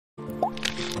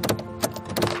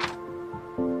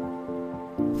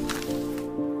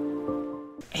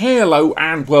Hello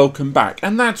and welcome back.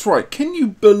 And that's right, can you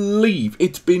believe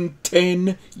it's been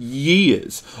 10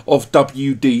 years of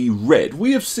WD Red?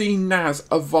 We have seen NAS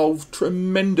evolve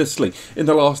tremendously in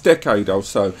the last decade or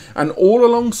so, and all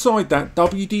alongside that,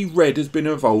 WD Red has been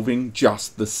evolving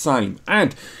just the same.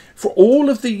 And for all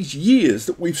of these years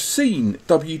that we've seen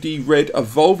WD Red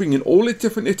evolving in all its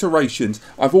different iterations,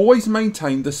 I've always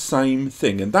maintained the same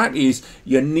thing, and that is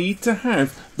you need to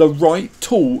have the right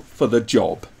tool for the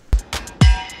job.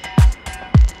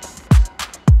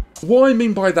 What I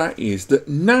mean by that is that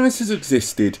NAS has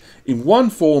existed in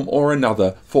one form or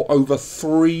another for over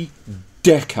 3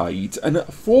 decades, and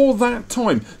for that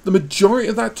time, the majority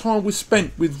of that time was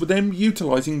spent with them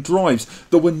utilising drives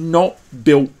that were not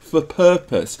built for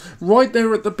purpose. Right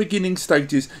there at the beginning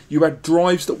stages, you had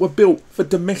drives that were built for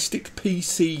domestic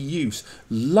PC use,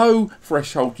 low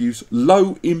threshold use,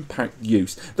 low impact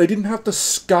use. They didn't have the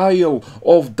scale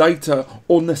of data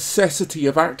or necessity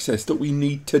of access that we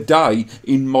need today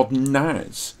in modern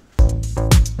NAS.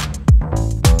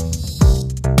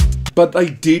 But they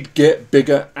did get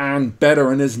bigger and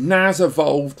better, and as NAS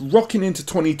evolved, rocking into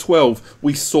 2012,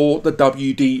 we saw the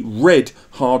WD Red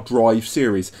hard drive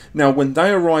series. Now, when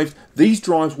they arrived, these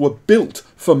drives were built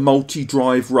for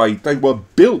multi-drive RAID. They were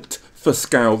built for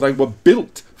scale. They were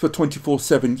built for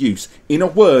 24/7 use. In a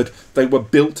word, they were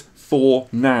built for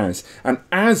NAS. And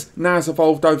as NAS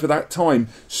evolved over that time,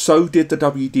 so did the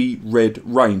WD Red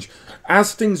range.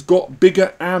 As things got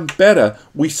bigger and better,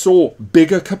 we saw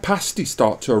bigger capacity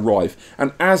start to arrive.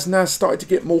 And as NAS started to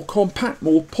get more compact,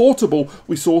 more portable,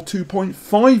 we saw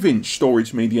 2.5-inch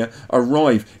storage media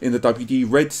arrive in the WD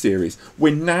Red series.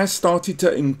 When NAS started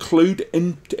to include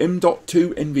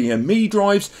M.2 NVMe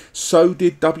drives, so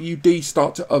did WD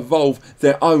start to evolve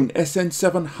their own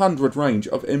SN700 range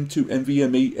of M.2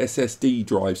 NVMe SSD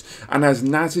drives. And as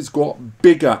NAS's got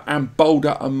bigger and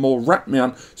bolder and more rack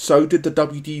mount, so did the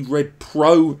WD Red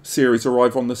Pro series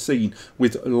arrive on the scene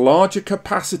with larger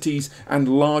capacities and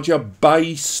larger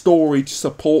bay storage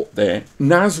support there.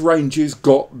 NAS ranges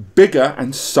got bigger,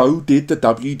 and so did the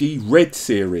WD Red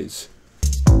series.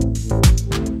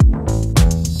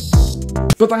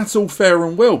 But that's all fair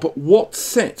and well, but what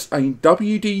sets a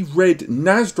WD Red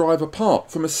NAS drive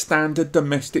apart from a standard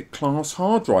domestic class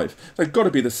hard drive? They've got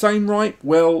to be the same, right?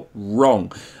 Well,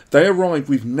 wrong. They arrived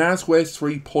with NASWare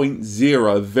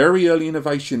 3.0, very early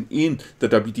innovation in the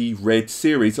WD Red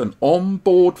series, an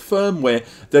onboard firmware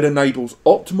that enables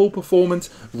optimal performance,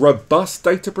 robust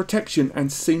data protection,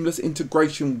 and seamless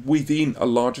integration within a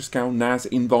larger scale NAS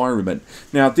environment.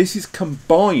 Now, this is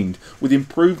combined with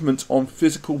improvements on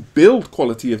physical build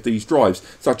quality of these drives,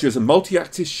 such as a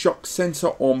multi-axis shock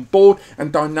sensor on board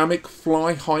and dynamic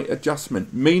fly height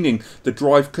adjustment, meaning the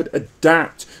drive could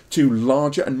adapt to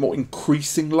larger and more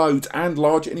increasing loads and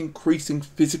larger and increasing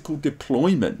physical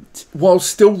deployment, while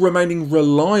still remaining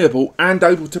reliable and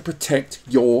able to protect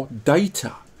your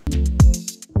data.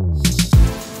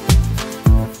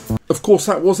 Of course,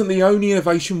 that wasn't the only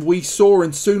innovation we saw,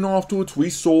 and soon afterwards we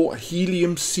saw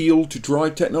helium-sealed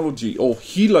drive technology, or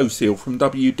HeloSeal from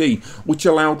WD, which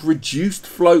allowed reduced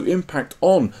flow impact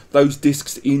on those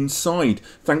disks inside,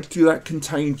 thanks to that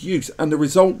contained use. And the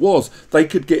result was they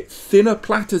could get thinner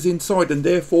platters inside and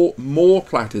therefore more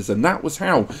platters, and that was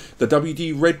how the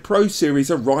WD Red Pro series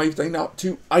arrived in up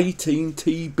to 18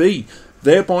 TB.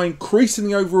 Thereby increasing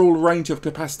the overall range of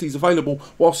capacities available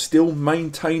while still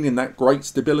maintaining that great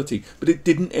stability. But it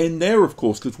didn't end there, of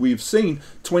course, because we've seen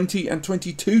 20 and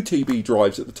 22 TB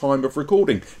drives at the time of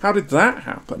recording. How did that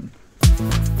happen?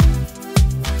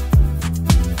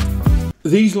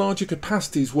 These larger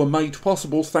capacities were made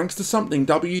possible thanks to something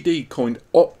WD coined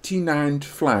OptiNAND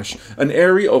flash, an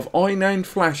area of iNAND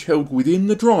flash held within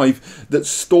the drive that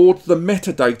stored the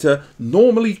metadata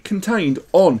normally contained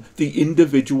on the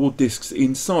individual disks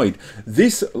inside.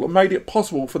 This made it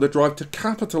possible for the drive to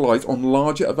capitalize on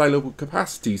larger available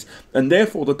capacities, and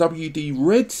therefore the WD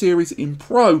Red series in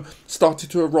Pro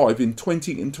started to arrive in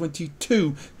 20 and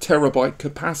 22 terabyte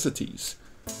capacities.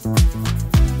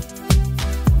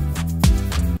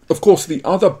 Of course, the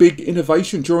other big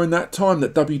innovation during that time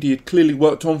that WD had clearly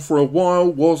worked on for a while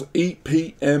was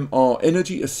EPMR,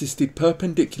 Energy Assisted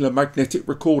Perpendicular Magnetic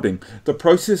Recording, the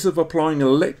process of applying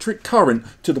electric current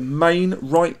to the main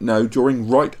write node during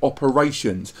write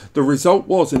operations. The result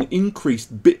was an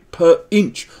increased bit per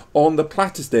inch on the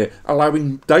platters there,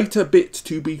 allowing data bits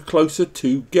to be closer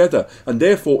together and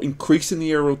therefore increasing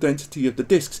the areal density of the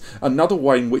disks, another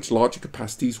way in which larger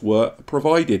capacities were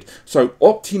provided. So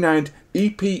OptiNAND,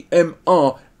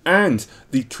 EPMR And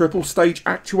the triple stage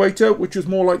actuator, which is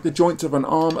more like the joints of an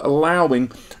arm,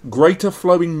 allowing greater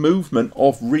flowing movement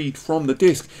of read from the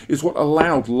disk, is what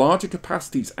allowed larger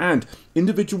capacities and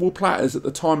individual platters at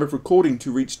the time of recording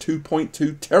to reach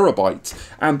 2.2 terabytes.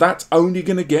 And that's only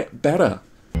going to get better.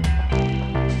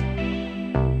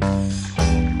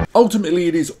 Ultimately,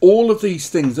 it is all of these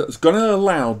things that's going to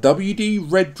allow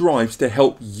WD Red drives to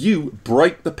help you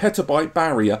break the petabyte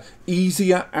barrier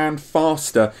easier and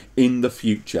faster in the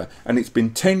future. And it's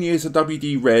been 10 years of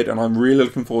WD Red, and I'm really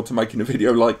looking forward to making a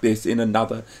video like this in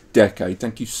another decade.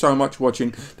 Thank you so much for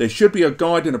watching. There should be a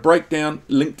guide and a breakdown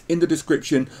linked in the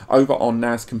description over on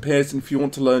NAS Compares. And if you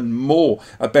want to learn more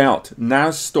about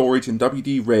NAS storage and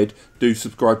WD Red, do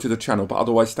subscribe to the channel. But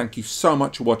otherwise, thank you so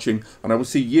much for watching, and I will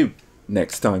see you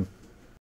next time.